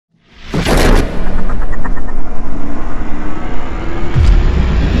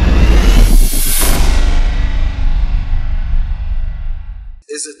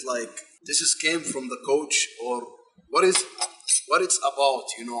is it like this is came from the coach, or what it's about,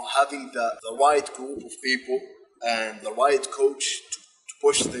 having the right group of people and the right coach to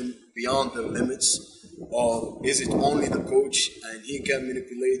push them beyond their limits? Or is it only the coach and he can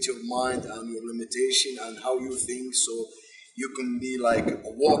manipulate your mind and your limitation and how you think, so you can be like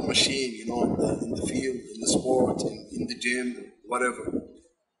a war machine, in the field, in the sport, in the gym, whatever.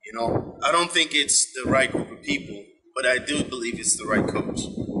 I don't think it's the right group of people, but I do believe it's the right coach.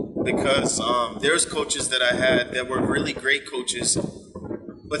 Because there's coaches that I had that were really great coaches,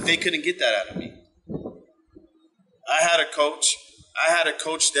 but they couldn't get that out of me. I had a coach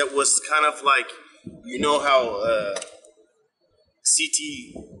that was kind of like, how CT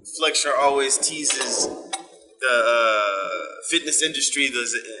Flexure always teases the fitness industry,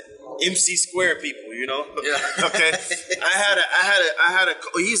 those MC Square people, Yeah. Okay.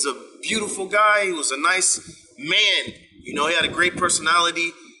 He's a beautiful guy. He was a nice man. He had a great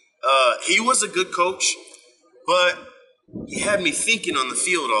personality. He was a good coach, but he had me thinking on the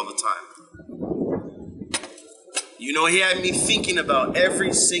field all the time. He had me thinking about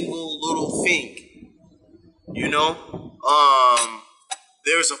every single little thing.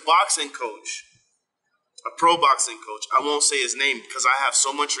 There's a boxing coach, a pro boxing coach. I won't say his name because I have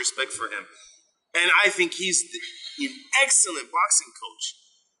so much respect for him. And I think he's an excellent boxing coach.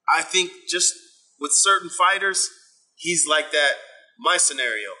 I think just with certain fighters, he's like that, my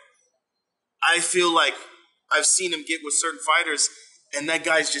scenario. I feel like I've seen him get with certain fighters, and that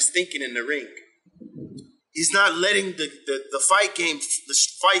guy's just thinking in the ring. He's not letting the fight game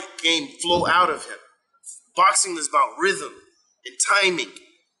flow out of him. Boxing is about rhythm and timing.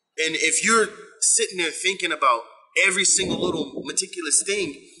 And if you're sitting there thinking about every single little meticulous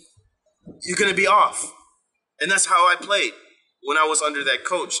thing, you're going to be off. And that's how I played when I was under that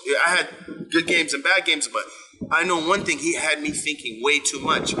coach. I had good games and bad games, but I know one thing, he had me thinking way too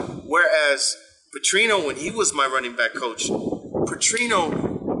much. Whereas Petrino, when he was my running back coach, Petrino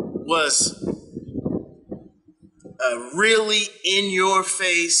was a really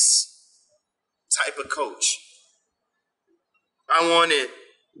in-your-face type of coach. I wanted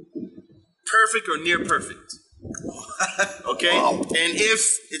perfect or near perfect. Okay? Wow. And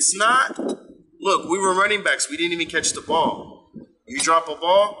if it's not, look, we were running backs. We didn't even catch the ball. You drop a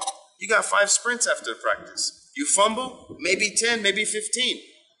ball, you got 5 sprints after practice. You fumble, maybe 10, maybe 15.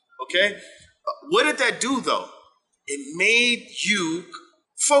 Okay? What did that do, though? It made you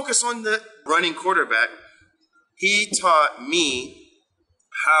focus on the running quarterback. He taught me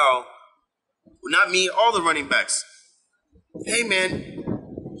how, not me, all the running backs. Hey, man,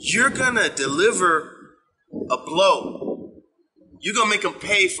 you're going to deliver a blow. You're going to make him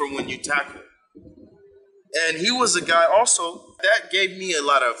pay for when you tackle. And he was a guy also that gave me a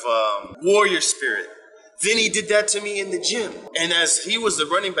lot of warrior spirit. Then he did that to me in the gym. And as he was the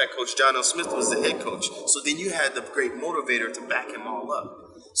running back coach, John L. Smith was the head coach. So then you had the great motivator to back him all up.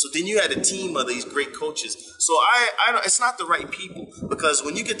 So then you had a team of these great coaches. So it's not the right people, because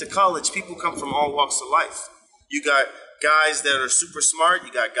when you get to college, people come from all walks of life. You got guys that are super smart.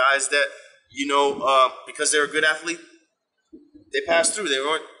 You got guys that, because they're a good athlete, they passed through. They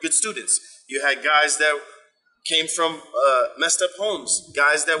weren't good students. You had guys that came from messed up homes,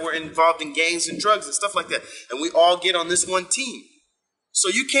 guys that were involved in gangs and drugs and stuff like that. And we all get on this one team. So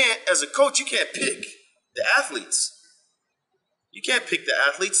you can't, as a coach, you can't pick the athletes. You can't pick the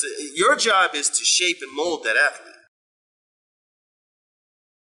athletes. Your job is to shape and mold that athlete.